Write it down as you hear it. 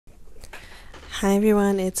Hi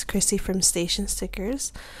everyone, it's Christy from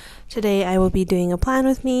StationStickers. Today I will be doing a plan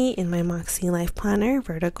with me in my Makselife planner,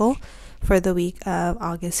 vertical, for the week of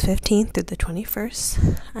August 15th through the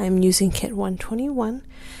 21st. I'm using kit 121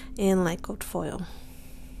 in light gold foil.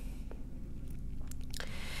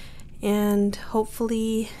 And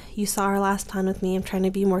hopefully you saw our last plan with me. I'm trying to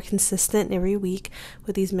be more consistent every week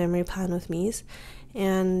with these memory plan with me's.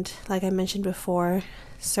 And like I mentioned before,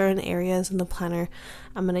 certain areas in the planner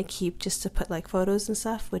I'm going to keep just to put like photos and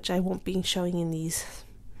stuff, which I won't be showing in these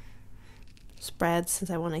spreads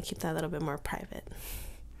since I want to keep that a little bit more private.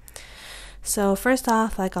 So first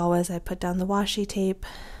off, like always, I put down the washi tape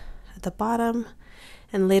at the bottom,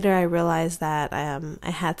 and later I realized that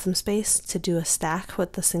I had some space to do a stack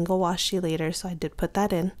with the single washi later, so I did put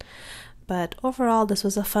that in. But overall, this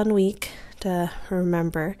was a fun week to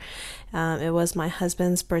remember. It was my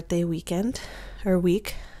husband's birthday weekend, or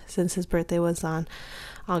week, since his birthday was on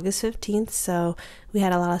August 15th. So we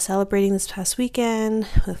had a lot of celebrating this past weekend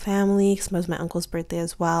with family, because it was my uncle's birthday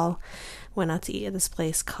as well. Went out to eat at this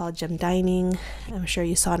place called Gem Dining. I'm sure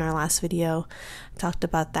you saw in our last video, talked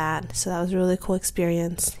about that. So that was a really cool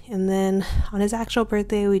experience. And then on his actual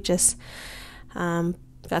birthday, we just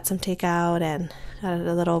got some takeout and got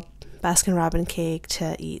a little Baskin-Robbins cake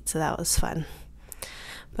to eat, so that was fun.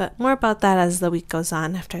 But more about that as the week goes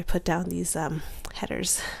on after I put down these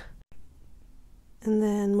headers. And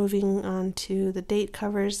then moving on to the date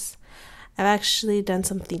covers, I've actually done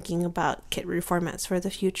some thinking about kit reformats for the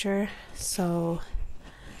future, so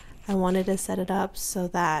I wanted to set it up so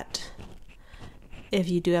that if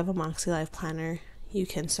you do have a Makselife planner, you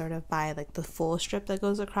can sort of buy like the full strip that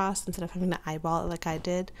goes across instead of having to eyeball it like I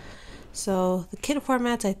did. So the kit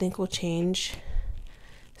formats I think will change,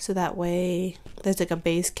 so that way there's like a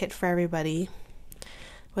base kit for everybody,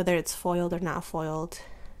 whether it's foiled or not foiled,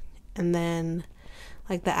 and then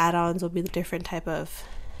like the add-ons will be the different type of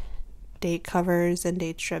date covers and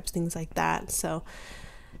date strips, things like that. So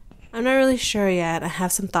I'm not really sure yet. I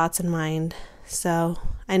have some thoughts in mind, so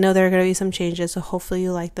I know there are going to be some changes, so hopefully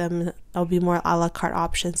you like them. There'll be more a la carte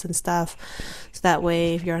options and stuff, so that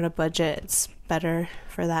way if you're on a budget, it's better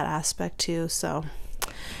for that aspect too. So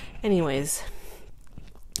anyways,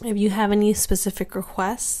 if you have any specific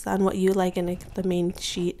requests on what you like in the main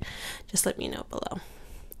sheet, just let me know below.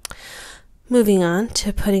 Moving on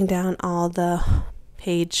to putting down all the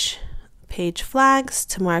page flags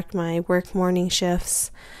to mark my work morning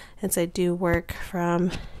shifts, since I do work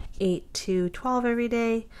from 8 to 12 every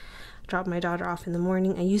day. Drop my daughter off in the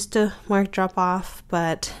morning. I used to mark drop off,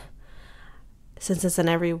 but since it's an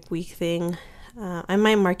every week thing, I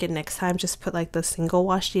might mark it next time, just put like the single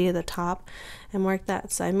washi at the top and mark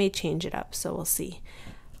that, so I may change it up, so we'll see.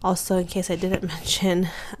 Also, in case I didn't mention,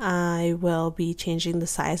 I will be changing the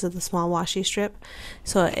size of the small washi strip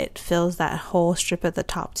so it fills that whole strip at the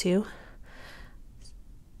top too.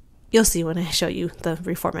 You'll see when I show you the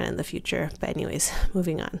reformat in the future. But anyways,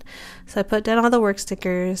 moving on. So I put down all the work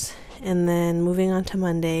stickers, and then moving on to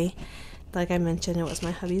Monday, like I mentioned, it was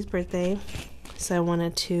my hubby's birthday, so I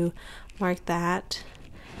wanted to mark that.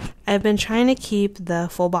 I've been trying to keep the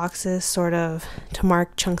full boxes sort of to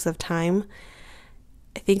mark chunks of time.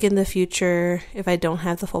 I think in the future, if I don't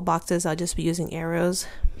have the full boxes, I'll just be using arrows,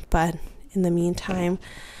 but in the meantime,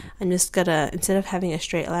 I'm just gonna, instead of having a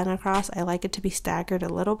straight line across, I like it to be staggered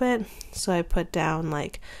a little bit. So I put down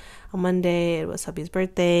like on Monday, it was hubby's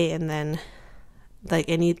birthday, and then like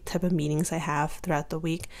any type of meetings I have throughout the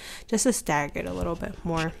week, just to stagger it a little bit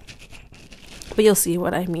more. But you'll see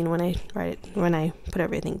what I mean when I write it, when I put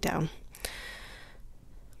everything down.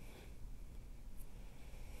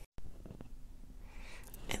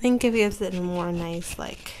 I think it gives it a more nice,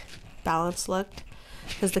 like, balanced look,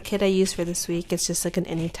 because the kit I use for this week is just like an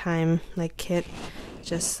anytime like kit,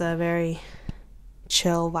 just a very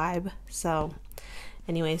chill vibe. So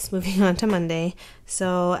anyways, moving on to Monday.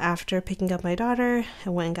 So after picking up my daughter, I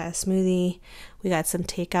went and got a smoothie. We got some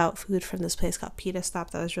takeout food from this place called Pita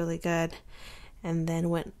Stop that was really good, and then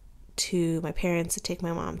went to my parents to take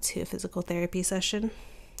my mom to a physical therapy session.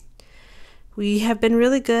 We have been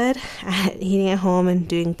really good at eating at home and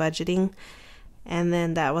doing budgeting, and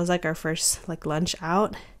then that was like our first like lunch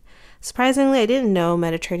out. Surprisingly, I didn't know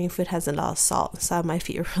Mediterranean food has a lot of salt, so my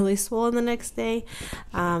feet were really swollen the next day.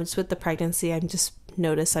 Just with the pregnancy, I just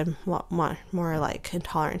noticed I'm a lot more like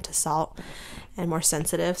intolerant to salt and more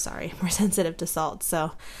sensitive to salt.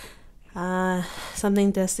 So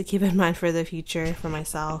something just to keep in mind for the future for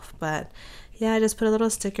myself. But yeah, I just put a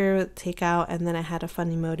little sticker with takeout, and then I had a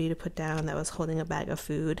fun emoji to put down that was holding a bag of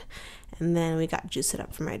food, and then we got Juice It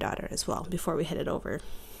Up for my daughter as well before we headed over.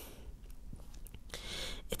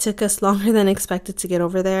 It took us longer than expected to get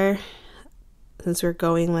over there, since we're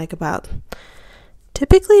going like about,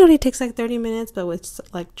 typically it only takes like 30 minutes, but with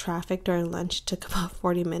like traffic during lunch it took about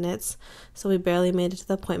 40 minutes. So we barely made it to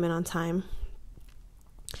the appointment on time.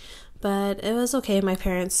 But it was okay. My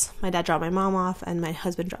dad dropped my mom off and my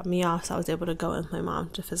husband dropped me off, so I was able to go with my mom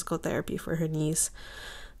to physical therapy for her knees.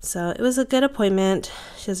 So it was a good appointment.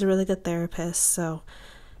 She has a really good therapist, so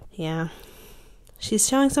yeah. She's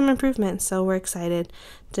showing some improvement, so we're excited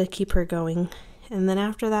to keep her going. And then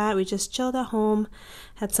after that, we just chilled at home,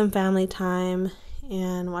 had some family time,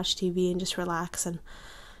 and watched TV and just relax and,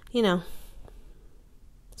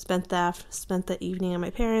 spent the evening at my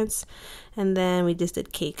parents', and then we just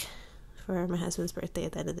did cake for my husband's birthday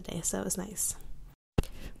at the end of the day, so it was nice.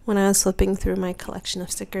 When I was flipping through my collection of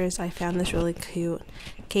stickers, I found this really cute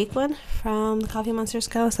cake one from the Coffee Monsters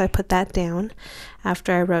Co., so I put that down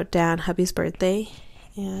after I wrote down hubby's birthday,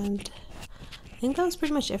 and I think that was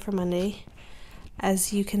pretty much it for Monday.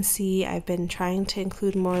 As you can see, I've been trying to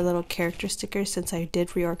include more little character stickers since I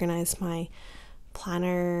did reorganize my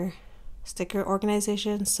planner sticker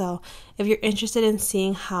organization. So if you're interested in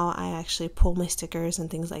seeing how I actually pull my stickers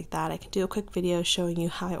and things like that, I can do a quick video showing you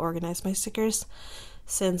how I organize my stickers.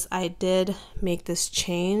 Since I did make this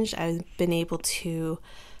change, I've been able to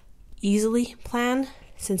easily plan,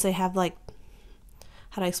 since I have like,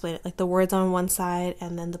 how do I explain it, like the words on one side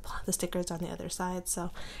and then the stickers on the other side.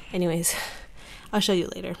 So anyways, I'll show you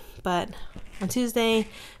later. But on Tuesday,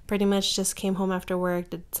 pretty much just came home after work,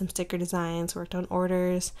 did some sticker designs, worked on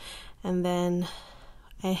orders, and then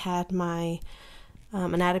I had my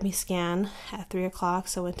anatomy scan at 3 o'clock,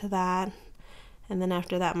 so went to that. And then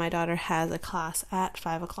after that, my daughter has a class at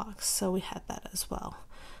 5 o'clock, so we had that as well.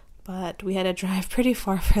 But we had to drive pretty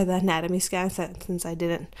far for the anatomy scan since I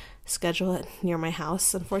didn't schedule it near my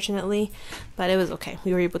house, unfortunately. But it was okay.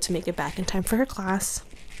 We were able to make it back in time for her class.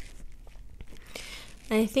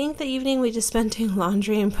 And I think the evening we just spent doing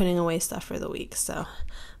laundry and putting away stuff for the week, so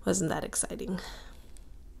it wasn't that exciting.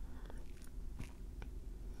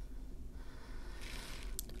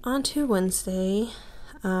 On to Wednesday,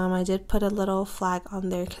 I did put a little flag on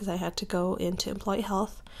there because I had to go into employee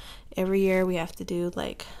health. Every year we have to do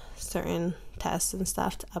like certain tests and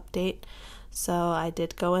stuff to update. So I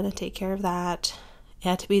did go in and take care of that. It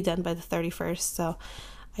had to be done by the 31st, so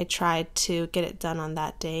I tried to get it done on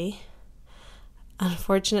that day.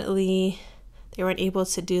 Unfortunately, they weren't able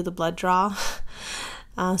to do the blood draw,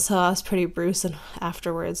 so I was pretty bruised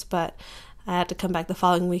afterwards, but I had to come back the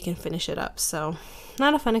following week and finish it up. So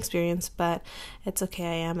not a fun experience, but it's okay.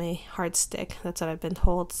 I am a hard stick. That's what I've been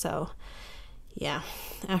told. So yeah,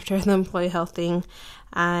 after the employee health thing,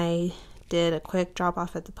 I did a quick drop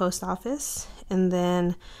off at the post office, and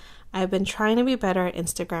then I've been trying to be better at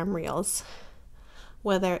Instagram Reels,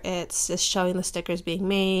 whether it's just showing the stickers being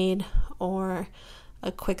made or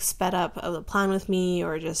a quick sped up of the plan with me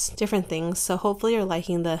or just different things. So hopefully you're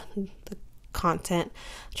liking the content.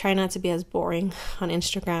 Try not to be as boring on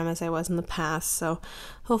Instagram as I was in the past, so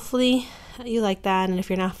hopefully you like that. And if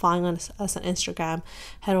you're not following us on Instagram,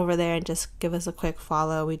 head over there and just give us a quick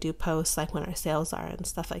follow. We do post like when our sales are and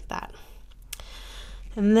stuff like that.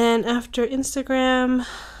 And then after Instagram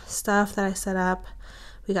stuff that I set up,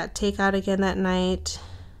 we got takeout again that night.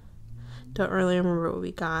 Don't really remember what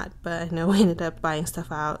we got, but I know we ended up buying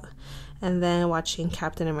stuff out. And then watching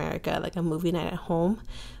Captain America, like a movie night at home.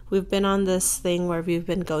 We've been on this thing where we've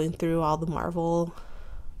been going through all the Marvel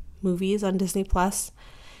movies on Disney Plus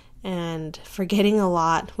and forgetting a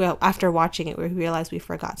lot. Well, after watching it, we realized we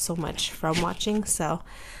forgot so much from watching. So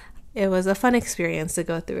it was a fun experience to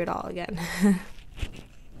go through it all again.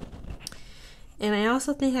 And I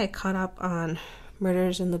also think I caught up on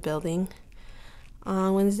Murders in the Building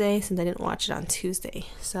on Wednesday since I didn't watch it on Tuesday.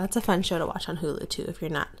 So that's a fun show to watch on Hulu too if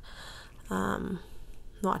you're not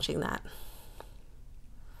watching that.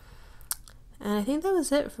 And I think that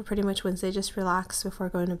was it for pretty much Wednesday. Just relax before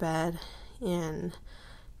going to bed and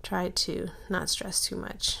try to not stress too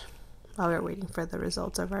much while we're waiting for the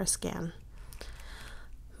results of our scan.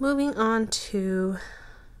 Moving on to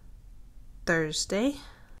Thursday.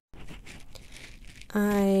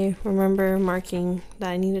 I remember marking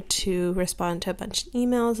that I needed to respond to a bunch of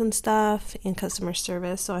emails and stuff and customer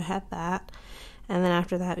service, so I had that. And then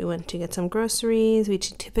after that, we went to get some groceries. We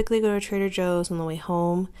typically go to Trader Joe's on the way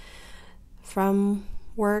home from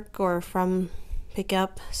work or from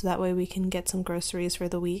pickup, so that way we can get some groceries for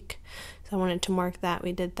the week. So I wanted to mark that.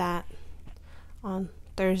 We did that on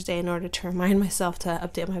Thursday in order to remind myself to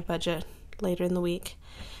update my budget later in the week.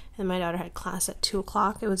 And my daughter had class at 2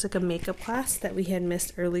 o'clock. It was like a makeup class that we had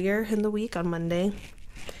missed earlier in the week on Monday.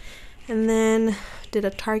 And then did a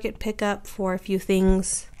Target pickup for a few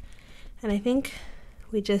things. And I think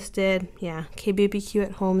we just did, KBBQ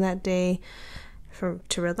at home that day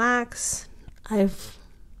to relax.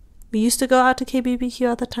 We used to go out to KBBQ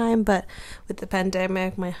all the time, but with the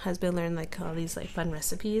pandemic, my husband learned like all these like fun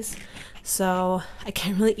recipes. So I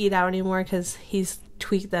can't really eat out anymore because he's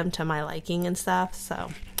tweaked them to my liking and stuff. So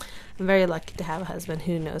I'm very lucky to have a husband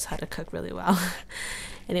who knows how to cook really well.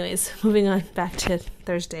 Anyways, moving on back to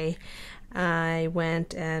Thursday. I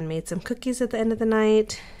went and made some cookies at the end of the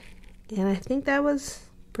night, and I think that was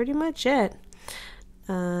pretty much it.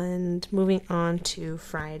 And moving on to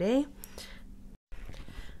Friday.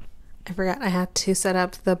 I forgot I had to set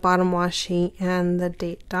up the bottom washi and the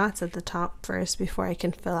date dots at the top first before I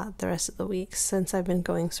can fill out the rest of the week, since I've been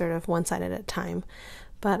going sort of one side at a time.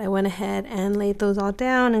 But I went ahead and laid those all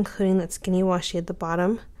down, including that skinny washi at the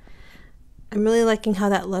bottom. I'm really liking how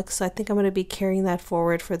that looks, so I think I'm going to be carrying that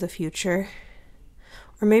forward for the future.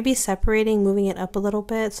 Or maybe separating, moving it up a little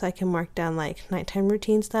bit so I can mark down like nighttime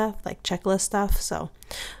routine stuff, like checklist stuff. So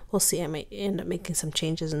we'll see. I might end up making some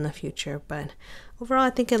changes in the future, but overall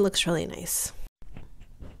I think it looks really nice.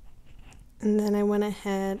 And then I went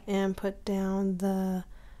ahead and put down the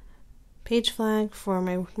page flag for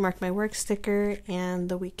my Mark My Work sticker and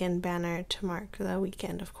the weekend banner to mark the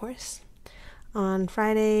weekend, of course. On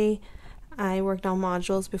Friday, I worked on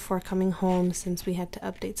modules before coming home since we had to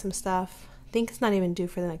update some stuff. I think it's not even due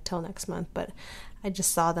for till next month, but I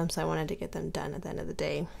just saw them, so I wanted to get them done at the end of the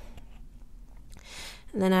day.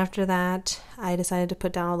 And then after that, I decided to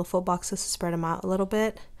put down all the full boxes to spread them out a little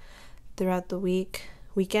bit throughout the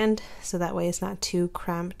weekend, so that way it's not too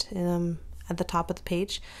cramped at the top of the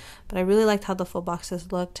page. But I really liked how the full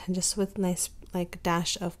boxes looked, and just with nice like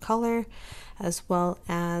dash of color, as well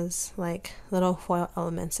as like little foil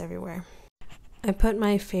elements everywhere. I put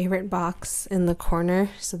my favorite box in the corner,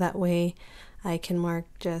 so that way I can mark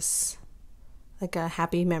just like a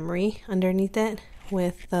happy memory underneath it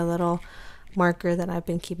with the little marker that I've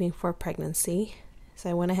been keeping for pregnancy. So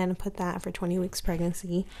I went ahead and put that for 20 weeks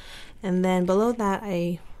pregnancy. And then below that,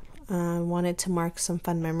 I wanted to mark some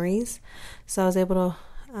fun memories. So I was able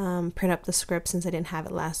to print up the script since I didn't have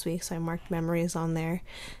it last week, so I marked memories on there.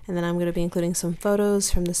 And then I'm going to be including some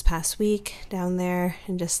photos from this past week down there,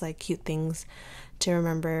 and just like cute things to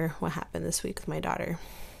remember what happened this week with my daughter.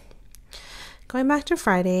 Going back to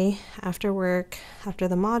Friday, after work, after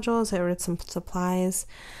the modules, I ordered some supplies.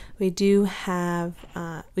 We do have,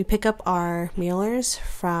 we pick up our mailers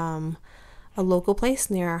from a local place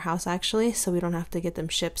near our house actually, so we don't have to get them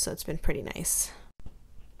shipped, so it's been pretty nice.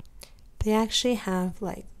 They actually have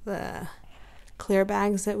like the clear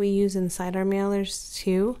bags that we use inside our mailers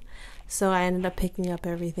too, so I ended up picking up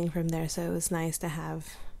everything from there, so it was nice to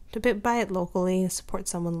have to buy it locally, support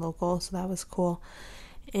someone local, so that was cool.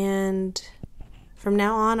 And from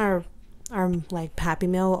now on, our like Happy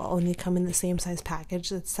Meal will only come in the same size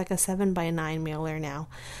package. It's like a 7x9 mailer now,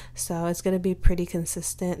 so it's going to be pretty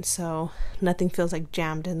consistent, so nothing feels like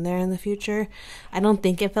jammed in there in the future. I don't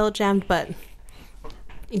think it felt jammed, but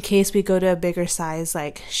in case we go to a bigger size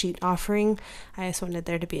like sheet offering, I just wanted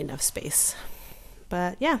there to be enough space.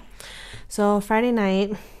 But yeah, so Friday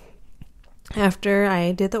night, after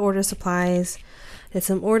I did the order supplies, did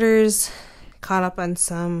some orders, caught up on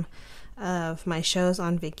some of my shows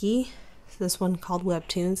on Viki. So this one called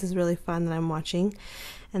Webtoons is really fun that I'm watching.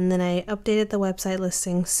 And then I updated the website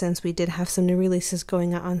listing since we did have some new releases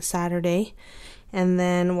going out on Saturday, and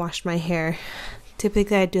then washed my hair.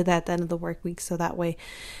 Typically I do that at the end of the work week, so that way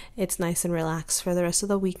it's nice and relaxed for the rest of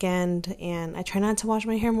the weekend. And I try not to wash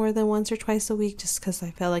my hair more than once or twice a week, just because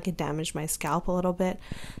I felt like it damaged my scalp a little bit.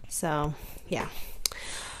 So yeah,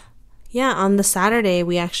 on the Saturday,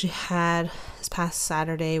 we actually had, this past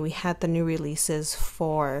Saturday, we had the new releases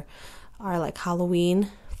for our like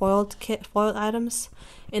Halloween foiled items.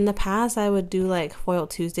 In the past, I would do like foiled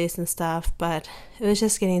Tuesdays and stuff, but it was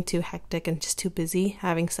just getting too hectic and just too busy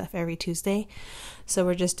having stuff every Tuesday. So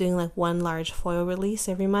we're just doing like one large foil release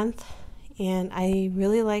every month. And I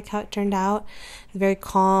really like how it turned out. It's a very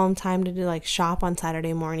calm time to do like shop on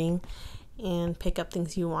Saturday morning and pick up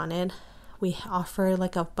things you wanted. We offer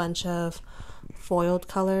like a bunch of foiled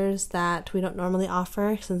colors that we don't normally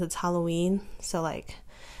offer since it's Halloween. So like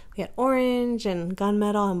we had orange and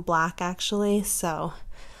gunmetal and black actually. So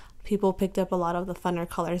people picked up a lot of the funner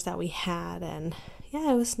colors that we had, and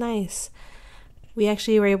yeah, it was nice. We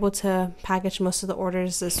actually were able to package most of the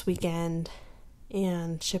orders this weekend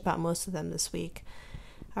and ship out most of them this week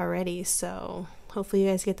already. So hopefully you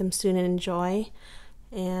guys get them soon and enjoy.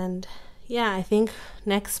 And yeah, I think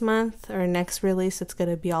next month or next release, it's going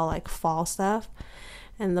to be all like fall stuff.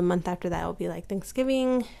 And the month after that will be like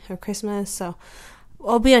Thanksgiving or Christmas. So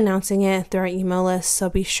I'll be announcing it through our email list, so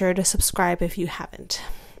be sure to subscribe if you haven't.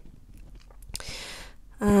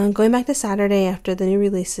 Going back to Saturday after the new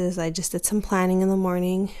releases, I just did some planning in the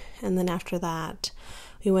morning, and then after that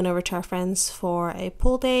we went over to our friends for a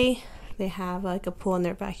pool day. They have like a pool in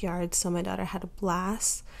their backyard, so my daughter had a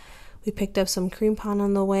blast. We picked up some cream pond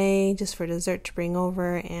on the way just for dessert to bring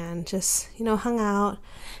over, and just, hung out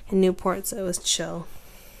in Newport, so it was chill.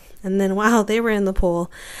 And then while they were in the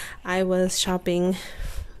pool, I was shopping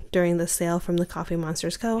during the sale from the Coffee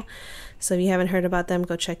Monsters Co. So if you haven't heard about them,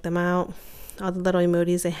 go check them out. All the little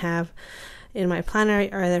emojis they have in my planner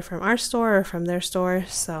are either from our store or from their store.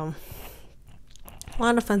 So a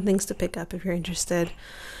lot of fun things to pick up if you're interested.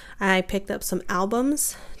 I picked up some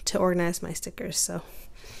albums to organize my stickers. So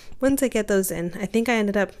once I get those in, I think I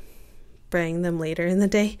ended up bringing them later in the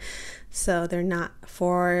day. So they're not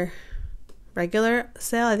for regular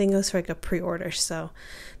sale. I think it was for like a pre-order. So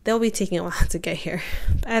they'll be taking a while to get here.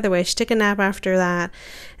 But either way, she took a nap after that.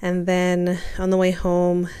 And then on the way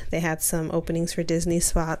home, they had some openings for Disney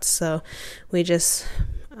spots. So we just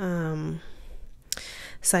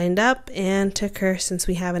signed up and took her since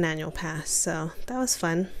we have an annual pass. So that was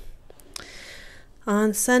fun.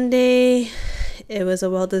 On Sunday, it was a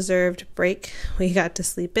well-deserved break. We got to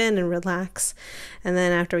sleep in and relax. And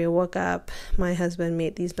then after we woke up, my husband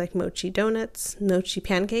made these like mochi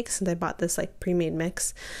pancakes, and I bought this like pre-made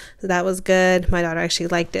mix. So that was good. My daughter actually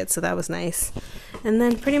liked it, so that was nice. And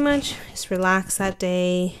then pretty much just relaxed that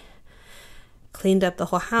day. Cleaned up the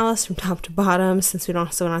whole house from top to bottom since we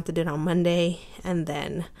don't have to do it on Monday. And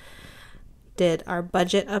then did our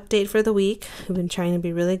budget update for the week. We've been trying to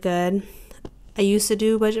be really good. I used to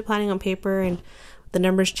do budget planning on paper, and the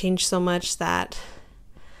numbers changed so much that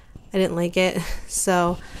I didn't like it.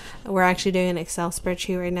 So we're actually doing an Excel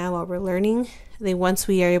spreadsheet right now while we're learning. I think once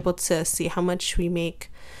we are able to see how much we make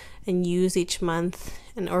and use each month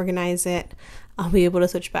and organize it, I'll be able to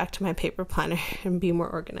switch back to my paper planner and be more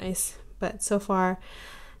organized. But so far,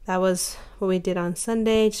 that was what we did on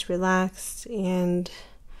Sunday, just relaxed. And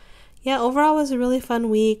yeah, overall it was a really fun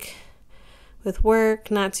week. With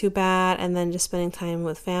work, not too bad, and then just spending time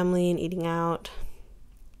with family and eating out.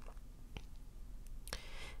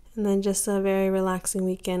 And then just a very relaxing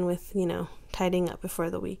weekend with, tidying up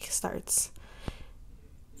before the week starts.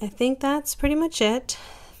 I think that's pretty much it.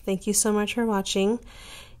 Thank you so much for watching.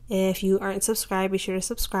 If you aren't subscribed, be sure to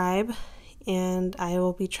subscribe. And I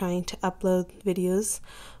will be trying to upload videos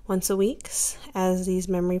once a week as these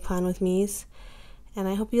memory plan with me's. And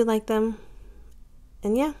I hope you like them.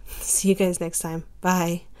 And yeah, see you guys next time.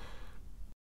 Bye.